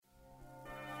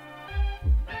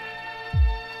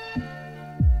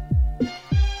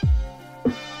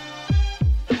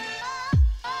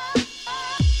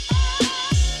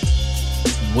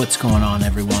What's going on,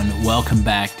 everyone? Welcome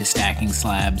back to Stacking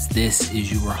Slabs. This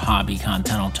is your hobby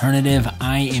content alternative.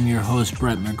 I am your host,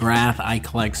 Brett McGrath. I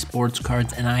collect sports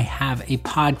cards, and I have a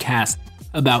podcast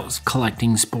about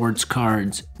collecting sports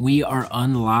cards. We are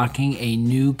unlocking a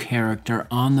new character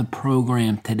on the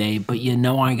program today, but you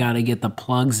know I got to get the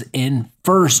plugs in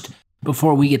first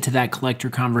before we get to that collector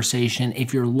conversation.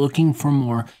 If you're looking for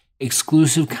more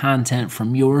exclusive content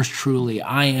from yours truly,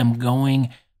 I am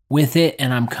going with it,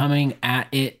 and I'm coming at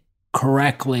it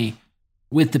correctly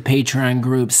with the Patreon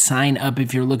group. Sign up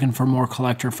if you're looking for more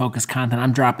collector-focused content.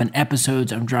 I'm dropping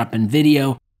episodes, I'm dropping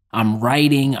video, I'm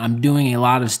writing, I'm doing a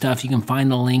lot of stuff. You can find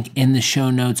the link in the show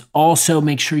notes. Also,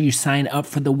 make sure you sign up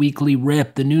for the weekly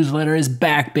RIP. The newsletter is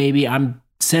back, baby. I'm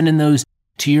sending those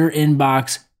to your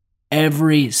inbox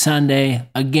every Sunday.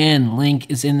 Again,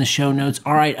 link is in the show notes.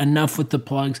 All right, enough with the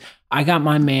plugs. I got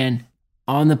my man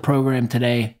on the program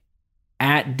today,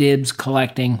 at Dibs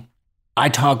Collecting. I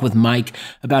talked with Mike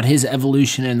about his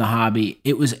evolution in the hobby.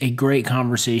 It was a great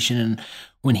conversation. And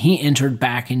when he entered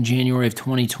back in January of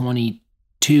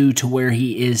 2022 to where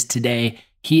he is today,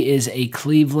 he is a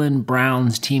Cleveland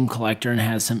Browns team collector and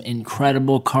has some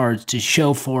incredible cards to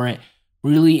show for it.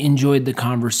 Really enjoyed the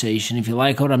conversation. If you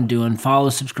like what I'm doing,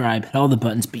 follow, subscribe, hit all the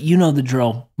buttons. But you know the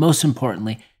drill. Most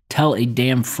importantly, tell a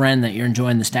damn friend that you're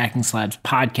enjoying the Stacking Slabs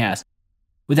podcast.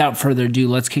 Without further ado,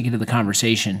 let's kick into the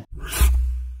conversation.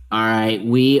 All right,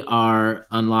 we are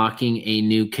unlocking a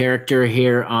new character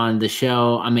here on the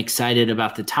show. I'm excited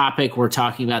about the topic. We're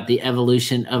talking about the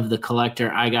evolution of the collector.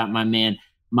 I got my man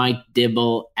Mike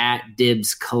Dibble at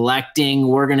Dibs Collecting.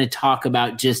 We're going to talk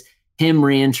about just him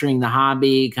re-entering the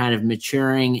hobby, kind of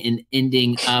maturing and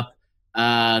ending up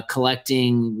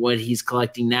collecting what he's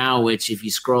collecting now, which if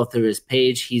you scroll through his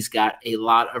page, he's got a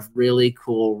lot of really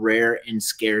cool, rare, and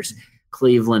scarce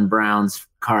Cleveland Browns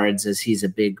cards, as he's a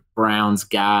big Browns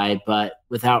guy. But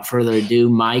without further ado,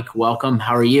 Mike, welcome.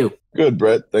 How are you? Good,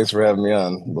 Brett. Thanks for having me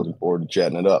on. Looking forward to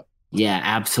chatting it up. Yeah,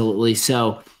 absolutely.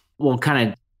 So we'll kind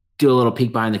of do a little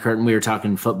peek behind the curtain. We were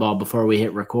talking football before we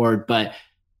hit record, but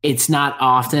it's not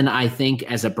often, I think,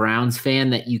 as a Browns fan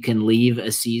that you can leave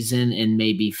a season and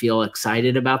maybe feel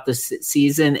excited about the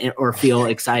season or feel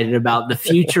excited about the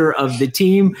future of the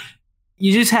team.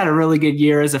 You just had a really good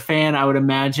year as a fan, I would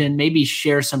imagine. Maybe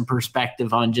share some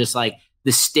perspective on just like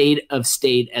the state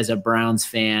as a Browns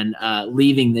fan,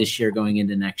 leaving this year, going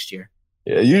into next year.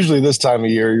 Yeah, usually this time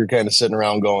of year, you're kind of sitting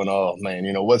around going, oh,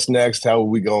 man, what's next? How are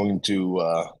we going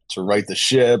to right the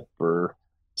ship or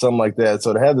something like that?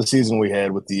 So to have the season we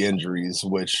had with the injuries,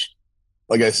 which,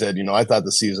 like I said, I thought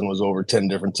the season was over 10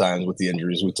 different times with the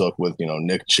injuries we took with,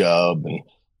 Nick Chubb and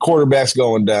quarterbacks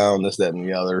going down, this, that, and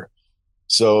the other.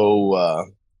 So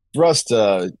for us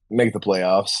to make the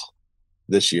playoffs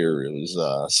this year, it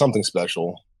was something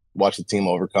special. Watch the team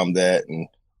overcome that. And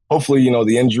hopefully,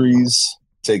 the injuries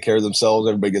take care of themselves.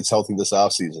 Everybody gets healthy this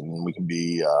offseason, and we can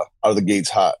be out of the gates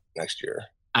hot next year.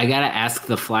 I got to ask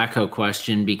the Flacco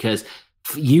question because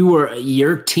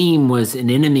your team was an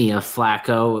enemy of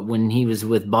Flacco when he was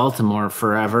with Baltimore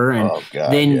forever. And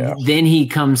then he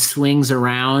swings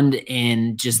around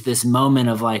and just this moment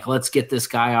of like, let's get this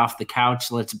guy off the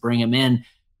couch. Let's bring him in.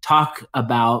 Talk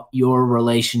about your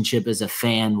relationship as a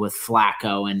fan with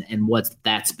Flacco and what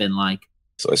that's been like.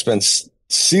 So I spent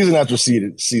season after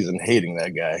season hating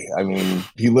that guy. I mean,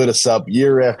 he lit us up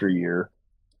year after year.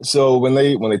 So when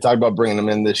they talked about bringing him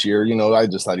in this year, I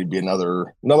just thought he'd be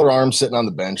another arm sitting on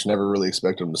the bench. Never really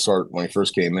expected him to start when he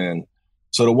first came in.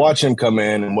 So to watch him come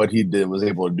in and what he was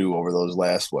able to do over those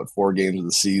last 4 games of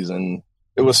the season,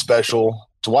 it was special.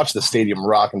 To watch the stadium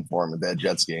rocking for him at that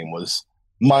Jets game was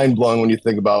mind blowing when you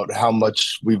think about how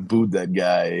much we booed that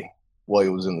guy while he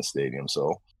was in the stadium.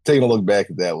 So taking a look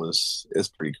back at that it's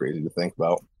pretty crazy to think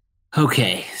about.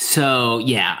 Okay, so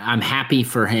yeah, I'm happy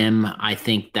for him. I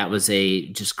think that was a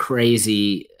just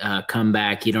crazy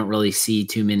comeback. You don't really see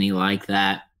too many like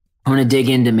that. I want to dig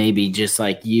into maybe just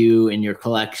like you and your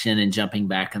collection and jumping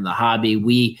back in the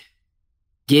hobby.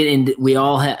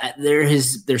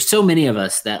 There's so many of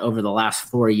us that over the last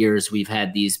 4 years, we've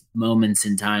had these moments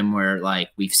in time where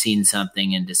like we've seen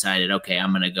something and decided, okay,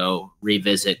 I'm going to go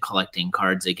revisit collecting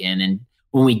cards again. And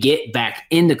when we get back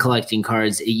into collecting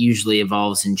cards, it usually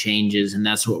evolves and changes, and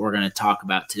that's what we're going to talk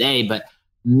about today. But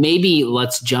maybe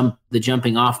let's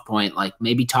jumping off point, like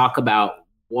maybe talk about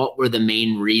what were the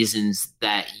main reasons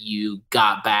that you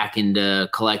got back into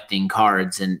collecting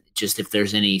cards, and just if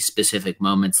there's any specific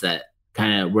moments that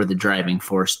kind of were the driving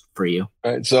force for you.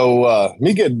 All right. So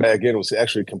me getting back in was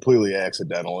actually completely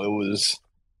accidental. It was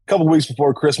a couple of weeks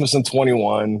before Christmas in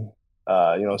 21.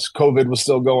 COVID was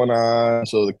still going on,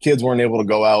 so the kids weren't able to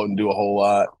go out and do a whole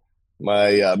lot.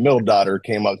 my middle daughter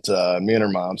came up to me and her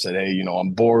mom, said, "Hey,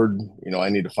 I'm bored. I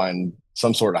need to find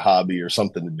some sort of hobby or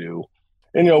something to do."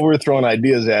 And we were throwing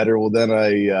ideas at her. Well, then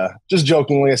I just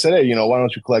jokingly I said, "Hey, why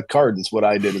don't you collect cards? It's what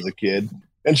I did as a kid."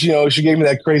 And she gave me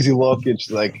that crazy look, and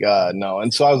she's like, "No."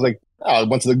 And so I was like, I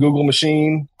went to the Google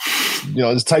machine,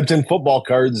 just typed in football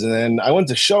cards, and then I went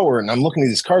to show her, and I'm looking at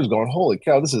these cards, going, "Holy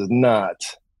cow, this is not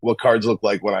what cards look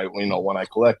like when I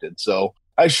collected." So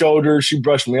I showed her, she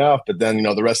brushed me off, but then,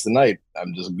 the rest of the night,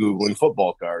 I'm just Googling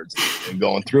football cards and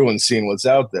going through and seeing what's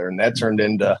out there. And that turned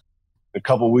into a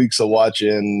couple of weeks of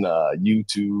watching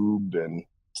YouTube and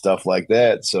stuff like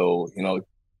that. So,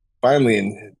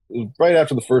 finally, right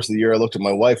after the first of the year, I looked at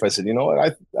my wife. I said, "You know what?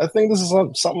 I think this is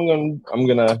something I'm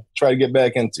gonna try to get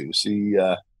back into. See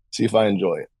if I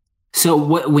enjoy it." So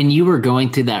when you were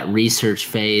going through that research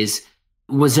phase,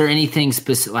 was there anything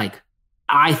specific? Like,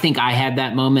 I think I had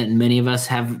that moment, and many of us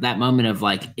have that moment of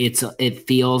like, it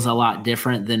feels a lot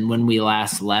different than when we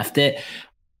last left it.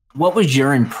 What was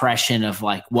your impression of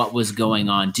like what was going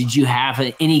on? Did you have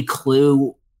any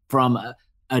clue from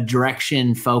a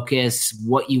direction, focus,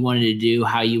 what you wanted to do,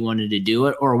 how you wanted to do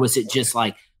it? Or was it just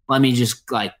like, let me just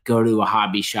like go to a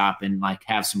hobby shop and like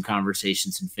have some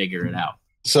conversations and figure it out?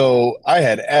 So I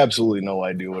had absolutely no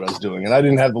idea what I was doing, and I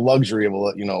didn't have the luxury of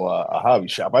a hobby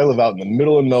shop. I live out in the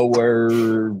middle of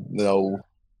nowhere,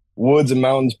 woods and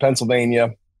mountains,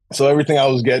 Pennsylvania. So everything I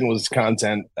was getting was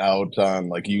content out on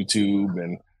like YouTube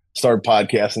and started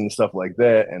podcasting and stuff like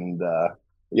that. And I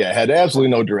had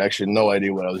absolutely no direction, no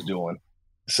idea what I was doing.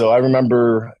 So I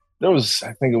remember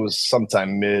I think it was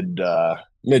sometime mid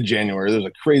January. There was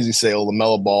a crazy sale,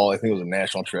 LaMelo Ball. I think it was a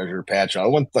National Treasure patch. I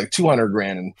went like 200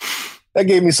 grand, and that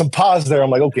gave me some pause there. I'm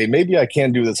like, okay, maybe I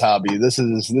can do this hobby. This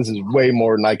is way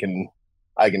more than I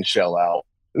can shell out.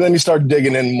 And then you start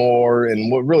digging in more, and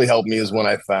what really helped me is when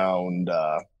I found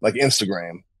like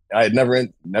Instagram. I had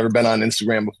never been on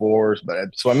Instagram before,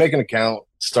 so I make an account,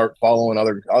 start following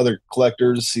other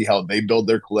collectors, see how they build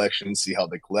their collections, see how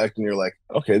they collect, and you're like,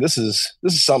 okay, this is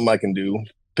something I can do.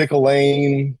 Pick a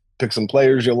lane, pick some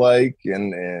players you like,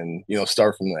 and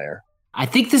start from there. I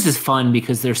think this is fun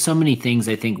because there's so many things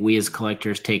I think we as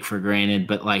collectors take for granted,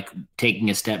 but like taking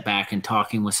a step back and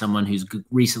talking with someone who's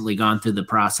recently gone through the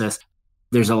process,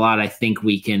 there's a lot I think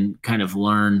we can kind of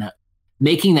learn.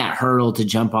 Making that hurdle to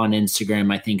jump on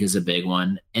Instagram, I think, is a big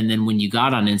one. And then when you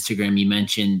got on Instagram, you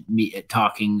mentioned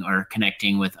talking or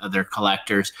connecting with other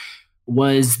collectors.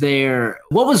 What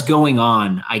was going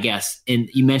on, I guess? And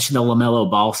you mentioned the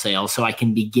LaMelo Ball sale, so I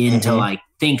can begin to like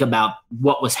think about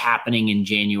what was happening in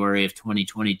January of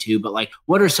 2022. But like,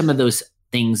 what are some of those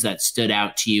things that stood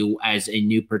out to you as a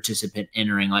new participant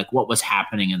entering? Like, what was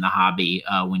happening in the hobby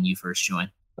when you first joined?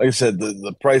 Like I said,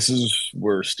 the prices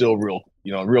were still real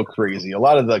crazy. A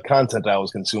lot of the content I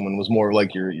was consuming was more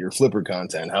like your flipper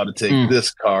content, how to take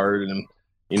this card and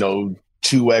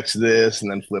 2x this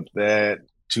and then flip that,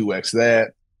 2x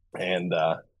that. And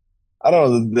I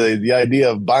don't know, the idea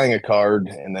of buying a card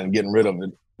and then getting rid of it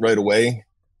right away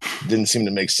didn't seem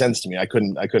to make sense to me. I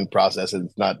couldn't process it.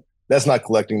 That's not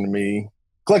collecting to me.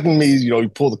 Collecting to me, you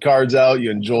pull the cards out, you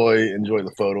enjoy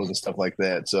the photos and stuff like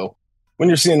that. So when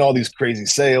you're seeing all these crazy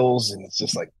sales, and it's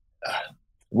just like,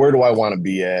 where do I want to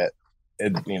be at?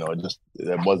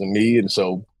 That wasn't me. And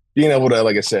so being able to,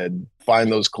 like I said,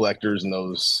 find those collectors and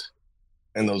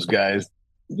those guys,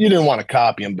 you didn't want to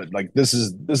copy them, but like, this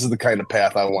is the kind of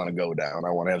path I want to go down. I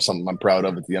want to have something I'm proud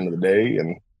of at the end of the day,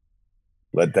 and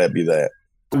let that be that.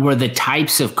 Were the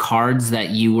types of cards that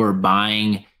you were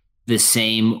buying the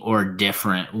same or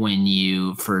different when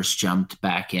you first jumped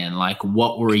back in? Like,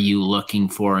 what were you looking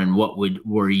for, and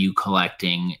were you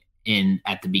collecting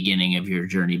at the beginning of your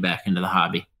journey back into the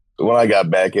hobby? When I got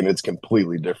back in, it's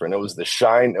completely different. It was the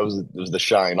shine. It was the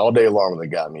shine all day long that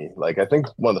got me. Like, I think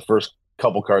one of the first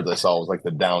couple cards I saw was like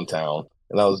the Downtown,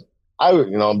 and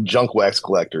I'm a junk wax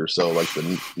collector, so like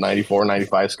the 94,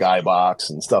 95 Skybox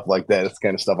and stuff like that. It's the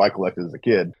kind of stuff I collected as a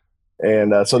kid.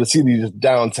 And so to see these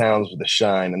Downtowns with the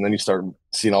shine, and then you start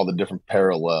seeing all the different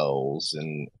parallels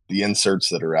and the inserts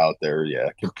that are out there. Yeah,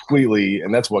 completely.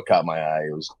 And that's what caught my eye.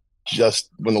 It was just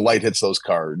when the light hits those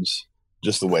cards,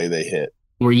 just the way they hit.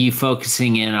 Were you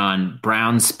focusing in on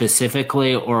Brown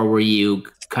specifically, or were you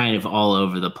kind of all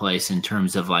over the place in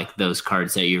terms of like those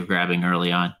cards that you were grabbing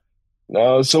early on?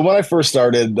 No. So when I first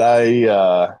started,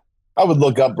 I would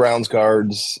look up Brown's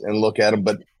cards and look at them,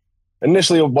 but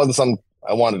initially it wasn't something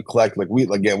I wanted to collect. Like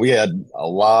we had a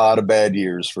lot of bad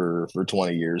years for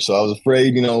 20 years. So I was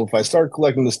afraid, if I start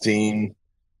collecting this team,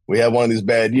 we have one of these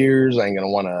bad years, I ain't going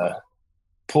to want to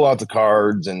pull out the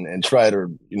cards and try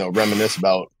to, reminisce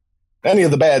about any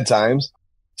of the bad times.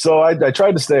 So I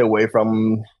tried to stay away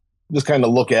from them. just kind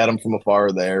of look at them from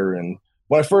afar there. And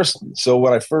when I first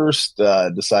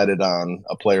decided on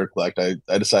a player collect,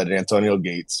 I decided Antonio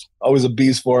Gates. Always a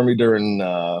beast for me during,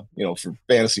 for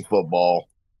fantasy football.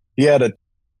 He had a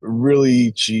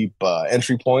really cheap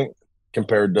entry point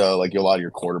compared to like a lot of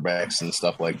your quarterbacks and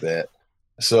stuff like that.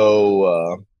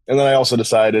 So, and then I also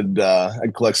decided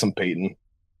I'd collect some Peyton,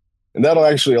 and that'll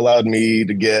actually allowed me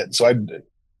to get. So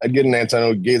I'd get an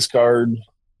Antonio Gates card.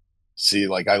 See,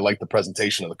 like I like the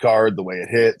presentation of the card, the way it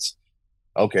hits.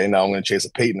 Okay, now I'm going to chase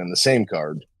a Peyton in the same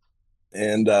card,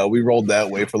 and we rolled that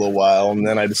way for a little while, and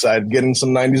then I decided getting some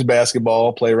 '90s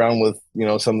basketball, play around with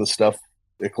some of the stuff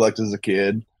I collected as a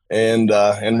kid, and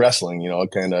wrestling. I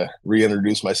kind of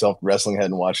reintroduced myself to wrestling.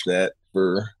 Hadn't watched that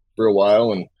for a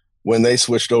while, and when they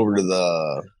switched over to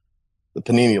the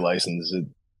Panini license,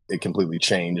 it completely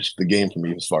changed the game for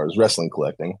me as far as wrestling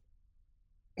collecting.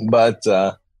 But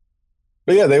yeah,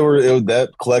 that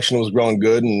collection was growing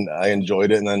good, and I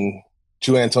enjoyed it. And then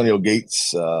 2 Antonio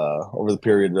Gates over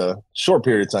the short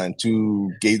period of time,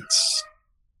 2 Gates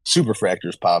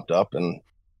superfractors popped up, and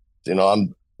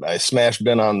I smashed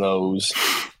bin on those,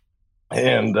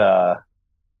 and I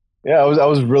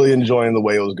was really enjoying the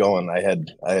way it was going. I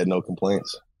had no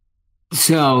complaints.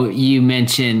 So you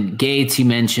mentioned Gates, you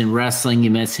mentioned wrestling,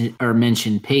 you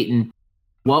mentioned Peyton.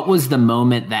 What was the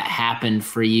moment that happened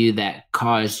for you that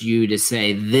caused you to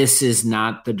say, this is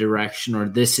not the direction, or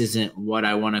this isn't what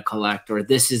I want to collect, or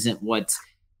this isn't what's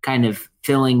kind of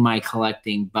filling my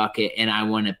collecting bucket, and I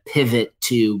want to pivot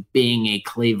to being a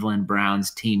Cleveland Browns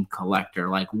team collector?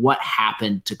 Like, what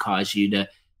happened to cause you to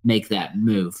make that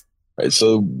move? Right.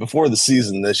 So before the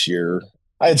season this year,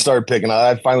 I had started picking.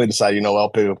 I finally decided, I'll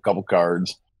pick up a couple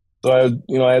cards. So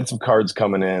I had some cards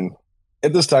coming in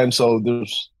at this time. So it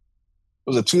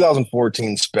was a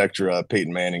 2014 Spectra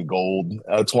Peyton Manning gold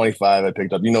out of 25. I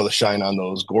picked up, the shine on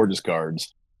those gorgeous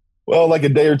cards. Well, like a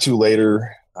day or two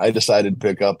later, I decided to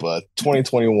pick up a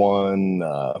 2021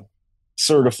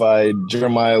 certified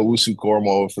Jeremiah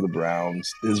Owusu-Koramoah for the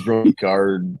Browns. His rookie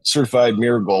card, certified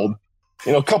mirror gold.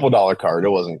 A couple $1 card. It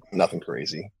wasn't nothing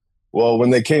crazy. Well, when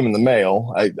they came in the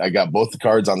mail, I got both the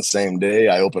cards on the same day.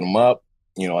 I opened them up.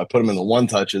 I put them in the one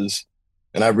touches,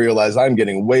 and I realized I'm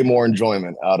getting way more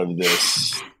enjoyment out of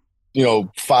this,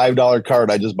 $5 card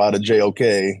I just bought at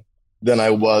JOK than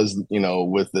I was,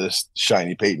 with this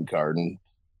shiny Peyton card. And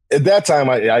at that time,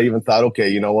 I even thought, okay,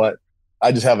 you know what?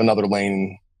 I just have another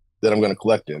lane that I'm going to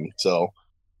collect in. So,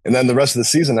 and then the rest of the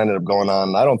season ended up going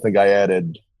on. I don't think I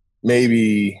added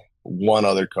maybe one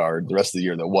other card the rest of the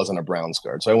year that wasn't a Browns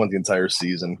card. So I went the entire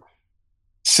season,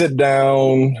 sit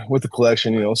down with the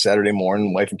collection, Saturday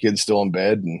morning, wife and kids still in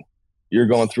bed, and you're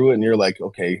going through it and you're like,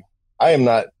 okay, I am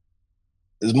not,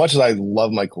 as much as I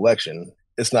love my collection,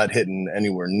 it's not hitting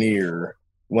anywhere near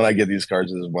when I get these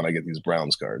cards as when I get these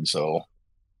Browns cards. So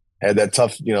I had that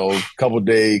tough, couple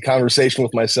day conversation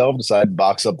with myself, decided to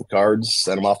box up the cards,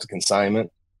 send them off to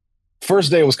consignment.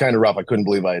 First day was kind of rough. I couldn't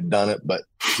believe I had done it. But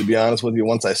to be honest with you,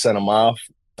 once I sent them off,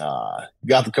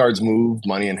 got the cards moved,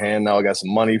 money in hand. Now I got some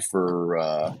money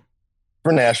for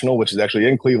National, which is actually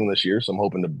in Cleveland this year. So I'm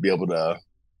hoping to be able to,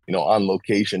 on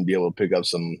location, be able to pick up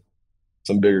some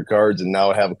bigger cards. And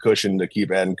now I have a cushion to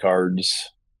keep adding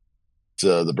cards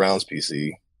to the Browns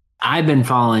PC. I've been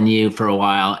following you for a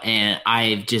while, and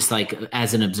I've just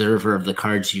as an observer of the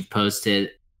cards you've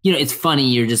posted, it's funny.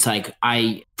 You're just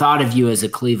I thought of you as a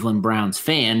Cleveland Browns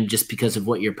fan just because of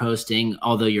what you're posting,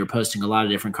 although you're posting a lot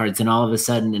of different cards. And all of a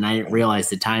sudden, and I didn't realize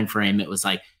the time frame, it was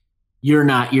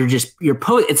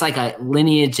it's like a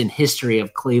lineage and history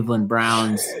of Cleveland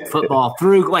Browns football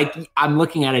through, I'm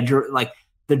looking at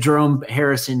the Jerome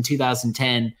Harrison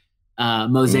 2010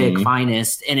 Mosaic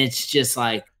Finest. And it's just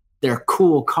they're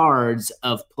cool cards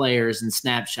of players and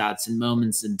snapshots and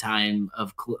moments in time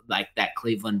of that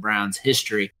Cleveland Browns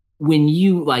history. When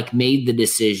you made the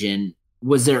decision,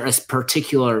 was there a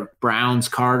particular Browns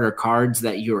card or cards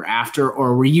that you were after,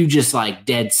 or were you just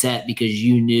dead set because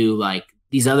you knew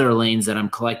these other lanes that I'm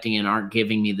collecting in aren't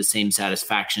giving me the same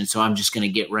satisfaction, so I'm just going to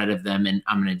get rid of them and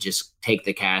I'm going to just take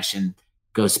the cash and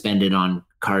go spend it on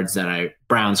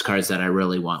Browns cards that I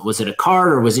really want? Was it a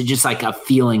card, or was it just a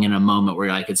feeling in a moment where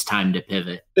you're it's time to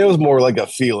pivot? It was more like a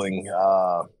feeling.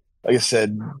 Like I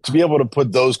said, to be able to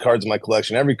put those cards in my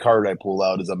collection, every card I pull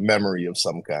out is a memory of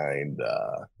some kind.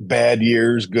 Bad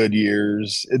years, good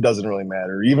years, it doesn't really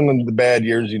matter. Even in the bad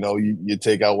years, you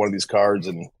take out one of these cards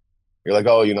and you're like,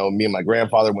 oh, me and my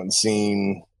grandfather went and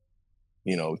seen,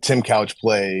 Tim Couch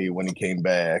play when he came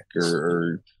back,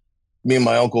 or me and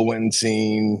my uncle went and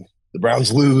seen the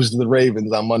Browns lose to the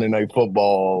Ravens on Monday Night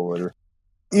Football. Or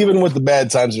even with the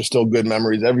bad times, there's still good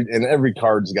memories. Every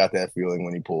card's got that feeling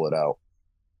when you pull it out.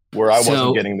 where I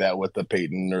wasn't getting that with the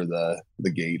Peyton or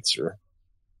the Gates or.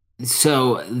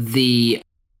 So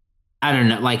I don't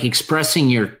know, like expressing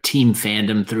your team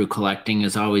fandom through collecting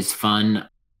is always fun.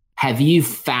 Have you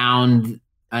found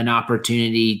an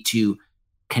opportunity to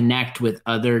connect with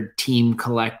other team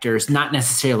collectors, not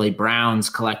necessarily Browns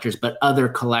collectors, but other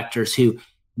collectors who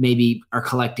maybe are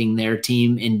collecting their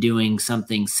team and doing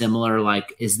something similar?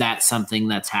 Like, is that something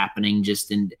that's happening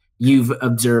just you've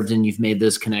observed and you've made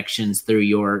those connections through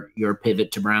your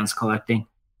pivot to Browns collecting?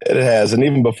 It has. And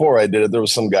even before I did it, there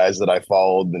was some guys that I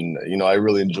followed and, I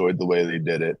really enjoyed the way they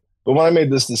did it. But when I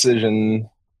made this decision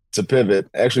to pivot,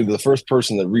 actually the first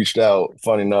person that reached out,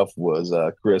 funny enough, was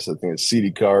Chris. I think it's CD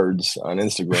Cards on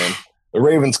Instagram, the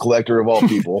Ravens collector of all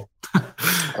people.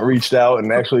 I reached out,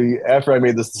 and actually after I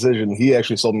made this decision, he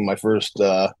actually sold me my first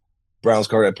Browns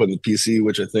card I put in the PC,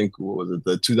 which I think was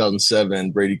the 2007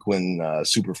 Brady Quinn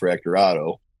Superfractor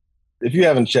Auto. If you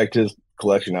haven't checked his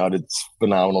collection out, it's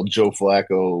phenomenal. Joe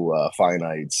Flacco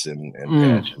finites and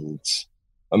patches. It's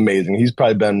amazing. He's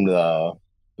probably been the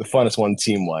funnest one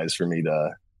team-wise for me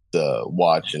to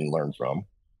watch and learn from.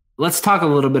 Let's talk a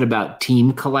little bit about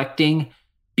team collecting,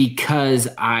 because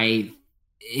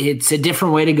it's a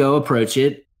different way to go approach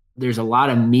it. There's a lot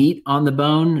of meat on the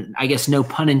bone. I guess no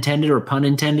pun intended or pun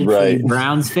intended right. For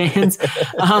Browns fans.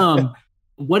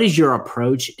 What is your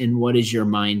approach and what is your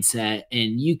mindset?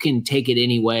 And you can take it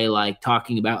any way, like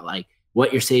talking about like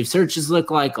what your saved searches look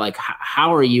like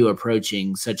how are you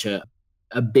approaching such a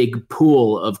big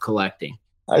pool of collecting?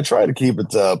 I try to keep it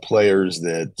to players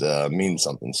that mean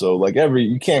something. So like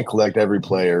you can't collect every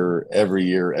player every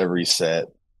year, every set.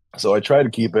 So I try to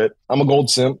keep it. I'm a gold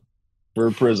simp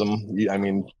for Prism. I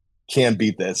mean, can't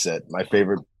beat that set. My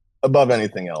favorite above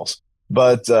anything else.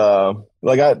 But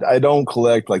I don't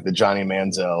collect like the Johnny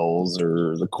Manziels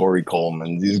or the Corey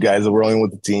Coleman. These guys that were only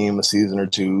with the team a season or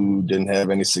two, didn't have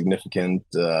any significant,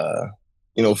 I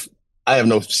have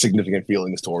no significant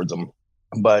feelings towards them.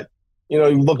 But,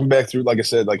 looking back through, like I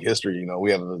said, like history,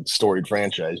 we have a storied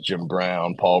franchise, Jim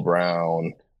Brown, Paul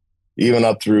Brown, even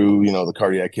up through, the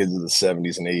Cardiac Kids of the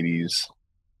 70s and 80s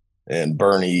and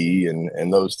Bernie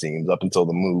and those teams up until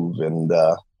the move. And,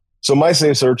 so my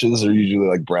save searches are usually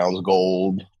like Browns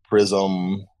Gold,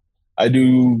 Prism. I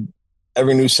do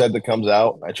every new set that comes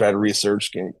out. I try to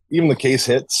research, even the case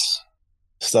hits,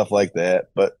 stuff like that.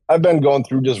 But I've been going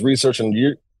through just researching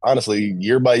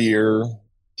year by year,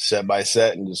 set by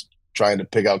set, and just trying to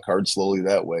pick out cards slowly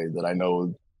that way that I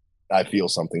know I feel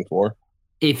something for.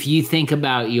 If you think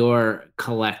about your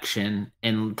collection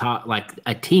and talk like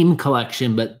a team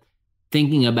collection, but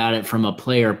thinking about it from a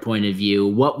player point of view,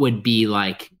 what would be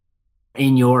like,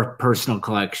 in your personal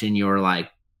collection, your like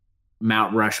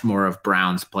Mount Rushmore of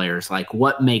Browns players? Like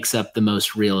what makes up the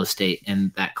most real estate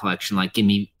in that collection? Like give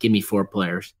me 4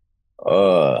 players.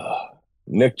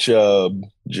 Nick Chubb,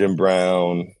 Jim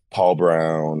Brown, Paul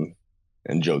Brown,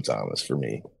 and Joe Thomas for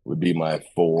me would be my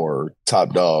 4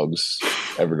 top dogs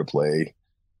ever to play,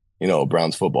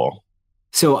 Browns football.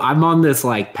 So I'm on this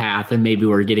like path, and maybe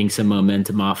we're getting some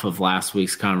momentum off of last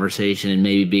week's conversation, and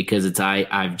maybe because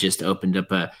I've just opened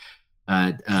up a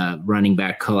running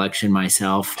back collection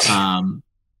myself.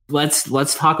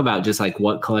 Let's talk about just like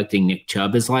what collecting Nick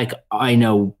Chubb is like. I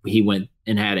know he went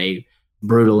and had a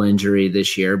brutal injury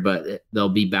this year, but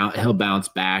he'll bounce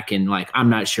back. And like, I'm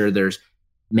not sure there's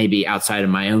maybe outside of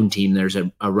my own team, there's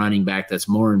a running back that's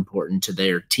more important to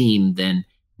their team than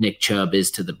Nick Chubb is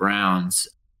to the Browns.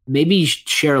 Maybe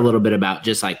share a little bit about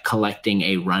just like collecting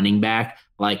a running back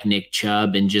like Nick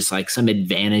Chubb and just like some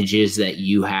advantages that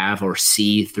you have or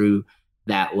see through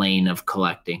that lane of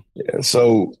collecting. Yeah,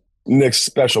 so Nick's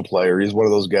special player. He's one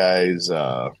of those guys.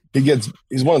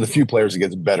 He's one of the few players that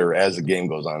gets better as the game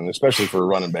goes on, and especially for a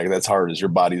running back. That's hard as your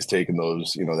body's taking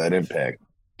those, that impact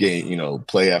game,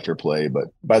 play after play. But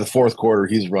by the fourth quarter,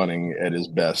 he's running at his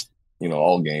best,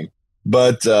 all game.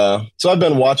 But so I've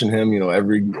been watching him,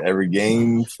 every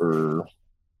game for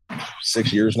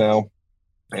 6 years now,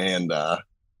 and I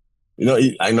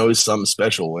know he's something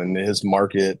special, and his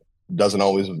market doesn't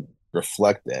always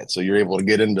reflect that. So you're able to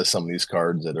get into some of these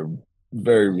cards at a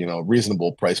very,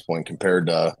 reasonable price point compared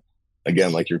to,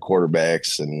 again, like your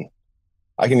quarterbacks. And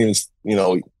I can even,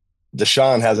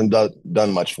 Deshaun hasn't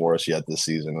done much for us yet this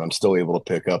season. I'm still able to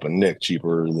pick up a Nick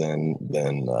cheaper than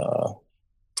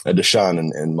a Deshaun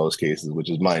in most cases, which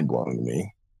is mind blowing to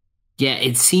me. Yeah,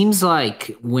 it seems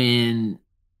like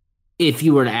if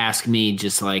you were to ask me,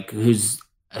 just like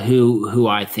who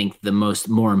I think the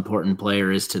more important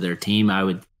player is to their team, I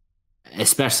would,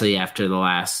 especially after the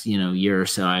last year or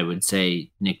so, I would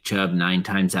say Nick Chubb 9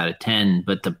 times out of 10.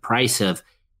 But the price of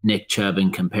Nick Chubb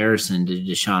in comparison to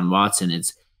Deshaun Watson,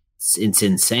 it's it's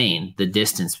insane, the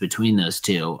distance between those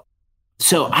two.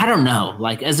 So I don't know,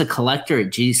 like as a collector,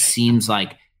 it just seems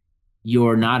like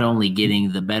you're not only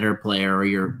getting the better player or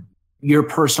your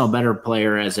personal better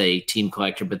player as a team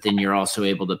collector, but then you're also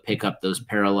able to pick up those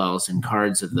parallels and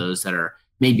cards of those that are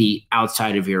maybe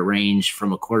outside of your range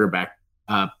from a quarterback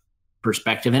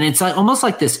perspective. And it's like almost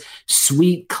like this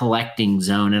sweet collecting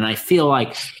zone. And I feel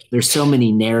like there's so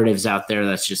many narratives out there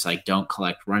that's just like, don't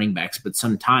collect running backs. But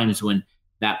sometimes when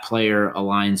that player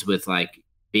aligns with like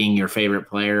being your favorite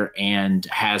player and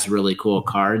has really cool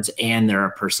cards and they're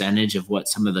a percentage of what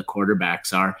some of the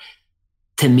quarterbacks are,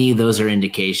 to me, those are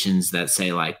indications that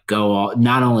say like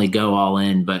not only go all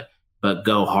in, but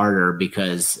go harder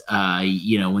because,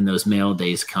 when those mail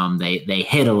days come, they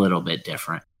hit a little bit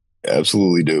different.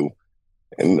 Absolutely do.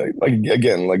 And like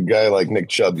a guy like Nick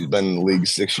Chubb, he's been in the league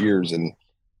 6 years, and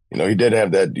he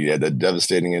had that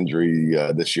devastating injury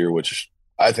this year, which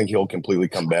I think he'll completely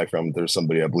come back from. If there's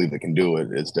somebody I believe that can do it,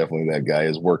 it's definitely that guy.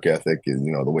 His work ethic and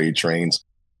the way he trains.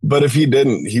 But if he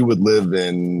didn't, he would live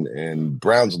in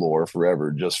Browns lore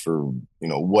forever, just for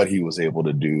what he was able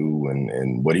to do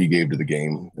and what he gave to the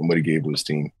game and what he gave to his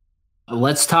team.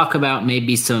 Let's talk about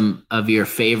maybe some of your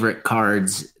favorite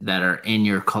cards that are in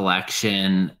your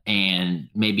collection and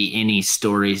maybe any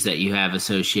stories that you have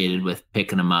associated with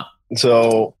picking them up.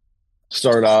 So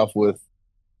start off with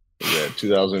the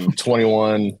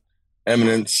 2021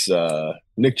 Eminence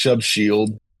Nick Chubb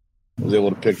Shield. I was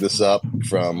able to pick this up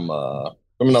from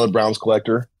another Browns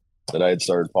collector that I had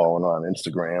started following on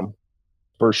Instagram.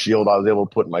 First Shield I was able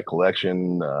to put in my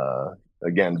collection.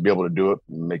 Again, to be able to do it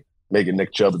and make it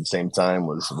Nick Chubb at the same time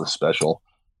was special.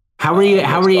 How were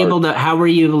you able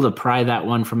to pry that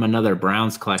one from another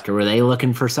Browns collector? Were they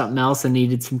looking for something else and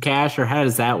needed some cash, or how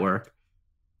does that work?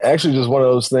 Actually, just one of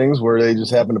those things where they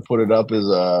just happened to put it up as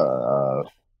a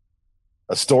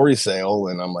story sale,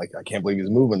 and I'm like, I can't believe he's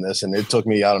moving this. And it took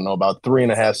me, I don't know, about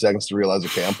 3.5 seconds to realize,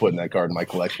 okay, I'm putting that card in my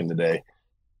collection today.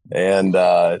 And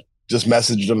just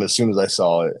messaged him as soon as I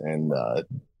saw it, and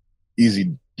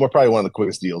easy. Well, probably one of the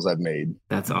quickest deals I've made.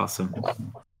 That's awesome.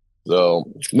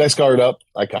 So next card up,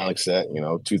 iconic set,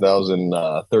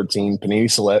 2013 Panini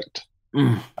Select,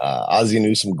 Ozzie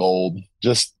Newsome Gold.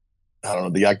 Just, I don't know,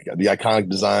 the iconic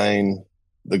design,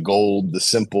 the gold, the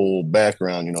simple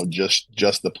background,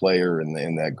 just the player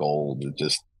in that gold. It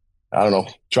just, I don't know,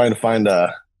 trying to find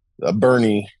a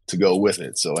Bernie to go with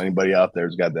it. So anybody out there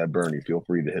who's got that Bernie, feel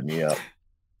free to hit me up.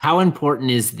 How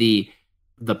important is the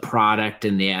product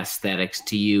and the aesthetics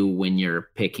to you when you're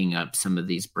picking up some of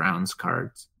these Browns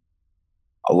cards?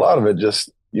 A lot of it just,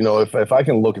 if I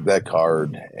can look at that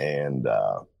card and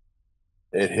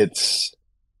it hits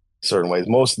certain ways,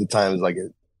 most of the time it's like,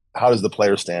 how does the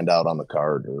player stand out on the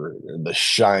card, or the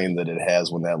shine that it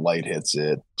has when that light hits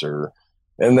it,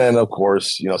 and then of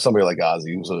course, somebody like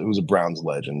Ozzie, who's a Browns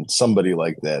legend, somebody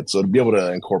like that. So to be able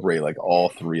to incorporate like all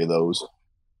three of those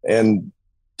and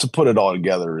to put it all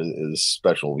together is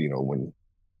special, when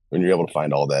you're able to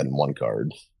find all that in one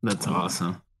card. That's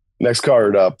awesome. Next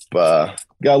card up,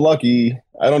 got lucky.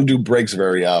 I don't do breaks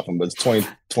very often, but it's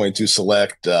 2022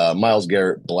 Select, Myles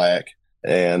Garrett Black.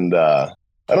 And I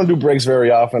don't do breaks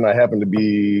very often. I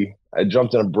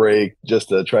jumped in a break just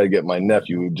to try to get my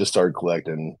nephew, who just started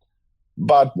collecting,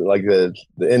 bought like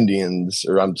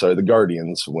the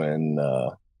Guardians when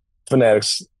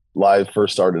Fanatics Live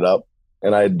first started up.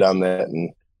 And I had done that,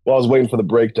 and while I was waiting for the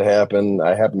break to happen,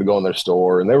 I happened to go in their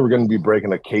store, and they were going to be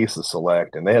breaking a case of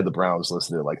Select, and they had the Browns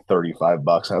listed at like $35. And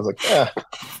I was like,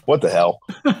 what the hell?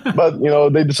 But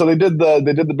they did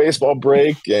the baseball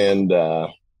break, and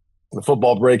the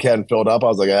football break hadn't filled up. I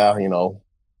was like, I'll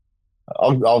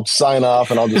sign off,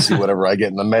 and I'll just see whatever I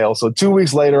get in the mail. So 2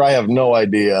 weeks later, I have no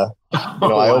idea.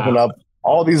 I open up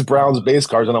all these Browns base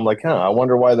cards, and I'm like, I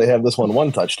wonder why they have this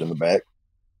one touched in the back.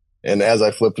 And as I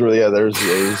flip through, there's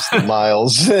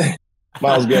Myles Garrett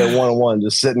 101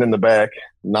 just sitting in the back,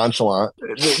 nonchalant.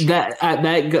 That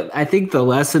I think the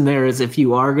lesson there is, if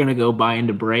you are going to go buy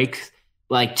into breaks,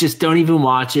 like, just don't even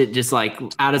watch it. Just like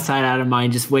out of sight, out of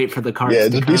mind. Just wait for the cards. Yeah,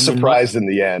 just be surprised in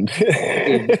the end.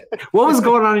 What was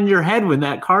going on in your head when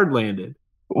that card landed?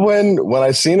 When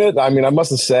I seen it, I must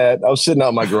have sat. I was sitting out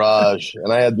in my garage,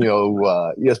 and I had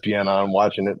ESPN on,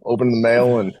 watching it, opening the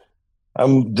mail, and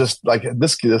I'm just like,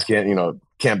 this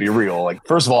can't be real. Like,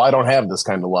 first of all, I don't have this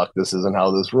kind of luck. This isn't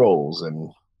how this rolls. And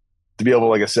to be able,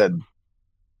 like I said,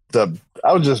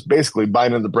 I was just basically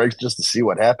buying in the breaks just to see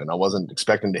what happened. I wasn't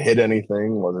expecting to hit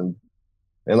anything.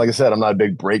 And like I said, I'm not a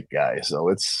big break guy. So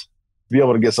to be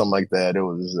able to get something like that, it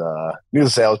was,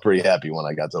 needless to say, I was pretty happy when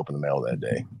I got to open the mail that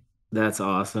day. That's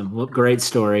awesome. What great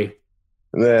story.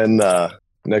 And then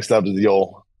next up is the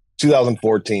old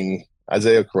 2014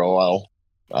 Isaiah Crowell,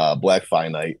 Black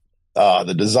Finite.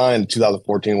 The design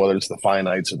 2014, whether it's the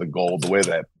Finites or the gold, the way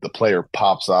that the player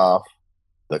pops off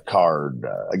the card,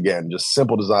 again, just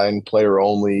simple design, player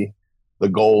only. The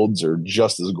golds are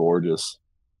just as gorgeous.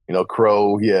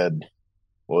 Crow, he had,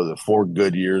 4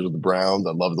 good years with the Browns.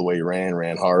 I love the way he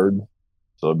ran hard.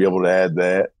 So to be able to add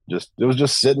that, it was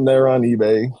just sitting there on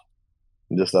eBay.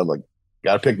 And I was like,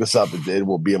 got to pick this up. It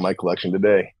will be in my collection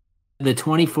today. The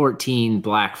 2014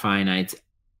 Black Finites,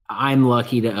 I'm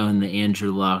lucky to own the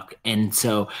Andrew Luck. And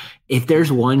so if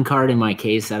there's one card in my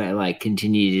case that I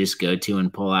continue to just go to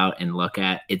and pull out and look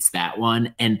at, it's that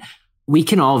one. And we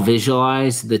can all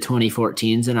visualize the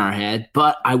 2014s in our head,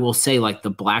 but I will say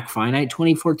the Black Finite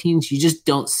 2014s, you just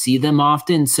don't see them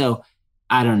often. So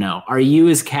I don't know. Are you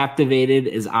as captivated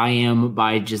as I am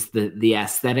by just the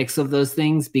aesthetics of those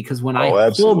things? Because when I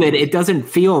hold it, it doesn't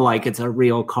feel like it's a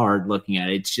real card looking at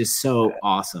it. It's just so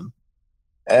awesome.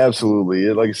 Absolutely.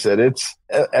 Like I said, it's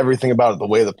everything about it, the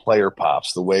way the player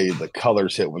pops, the way the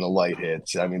colors hit when the light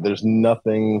hits. I mean, there's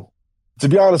nothing, to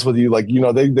be honest with you,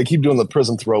 they keep doing the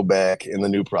Prism throwback in the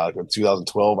new product of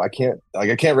 2012. I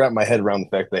can't wrap my head around the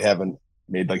fact they haven't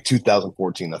made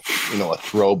 2014 a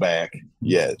throwback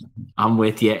yet. I'm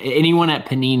with you. Anyone at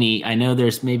Panini, I know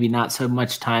there's maybe not so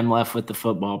much time left with the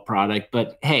football product,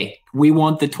 but hey, we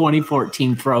want the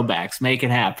 2014 throwbacks. Make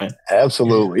it happen.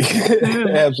 Absolutely.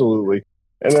 Absolutely.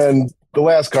 And then the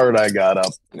last card I got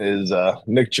up is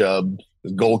Nick Chubb,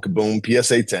 Gold Kaboom,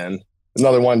 PSA 10.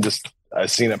 Another one, just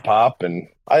I've seen it pop, and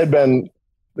the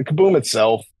Kaboom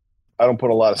itself, I don't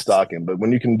put a lot of stock in, but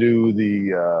when you can do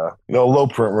the low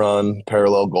print run,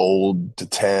 parallel gold to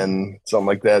 10, something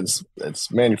like that,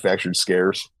 it's manufactured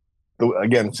scarce.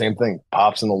 Again, same thing,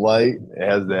 pops in the light. It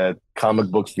has that comic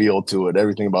book feel to it.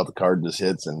 Everything about the card just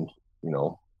hits, and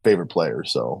favorite player.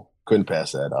 So couldn't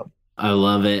pass that up. I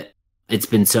love it. It's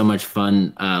been so much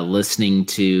fun listening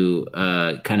to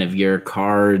kind of your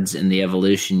cards and the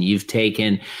evolution you've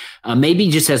taken.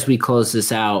 Maybe just as we close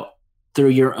this out, through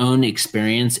your own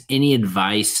experience, any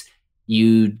advice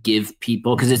you'd give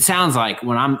people? Because it sounds like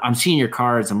when I'm seeing your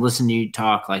cards, I'm listening to you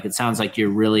talk, it sounds like you're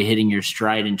really hitting your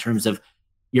stride in terms of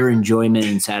your enjoyment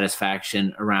and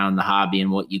satisfaction around the hobby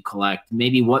and what you collect.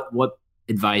 Maybe what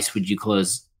advice would you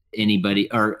close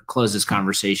this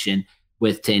conversation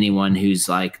with to anyone who's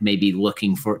maybe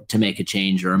looking to make a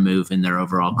change or a move in their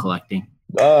overall collecting?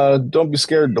 Don't be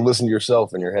scared to listen to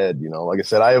yourself in your head. Like I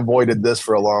said, I avoided this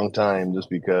for a long time just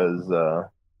because a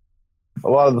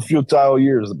lot of the futile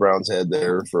years the Browns had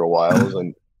there for a while.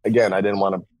 And again, I didn't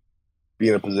want to be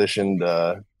in a position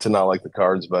to not like the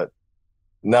cards. But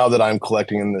now that I'm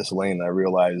collecting in this lane, I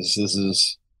realize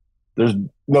there's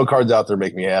no cards out there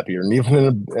make me happier. And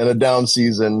even in a down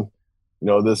season,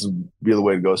 this would be the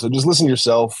way to go. So just listen to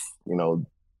yourself.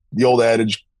 The old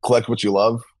adage, collect what you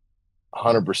love.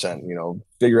 100%,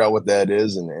 figure out what that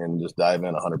is and just dive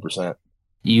in 100%.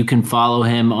 You can follow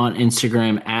him on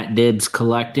Instagram at Dibs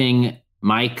Collecting.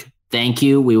 Mike, thank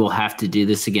you. We will have to do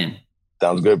this again.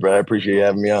 Sounds good, Brad. I appreciate you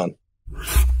having me on.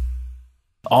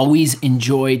 Always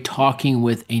enjoy talking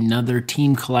with another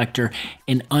team collector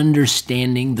and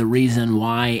understanding the reason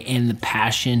why and the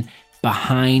passion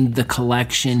behind the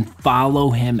collection.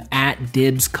 Follow him at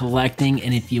Dibs Collecting.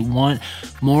 And if you want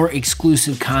more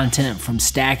exclusive content from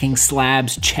Stacking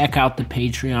Slabs, check out the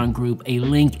Patreon group. A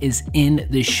link is in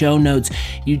the show notes.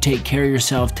 You take care of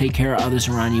yourself, take care of others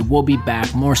around you. We'll be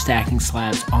back. More Stacking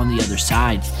Slabs on the other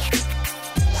side.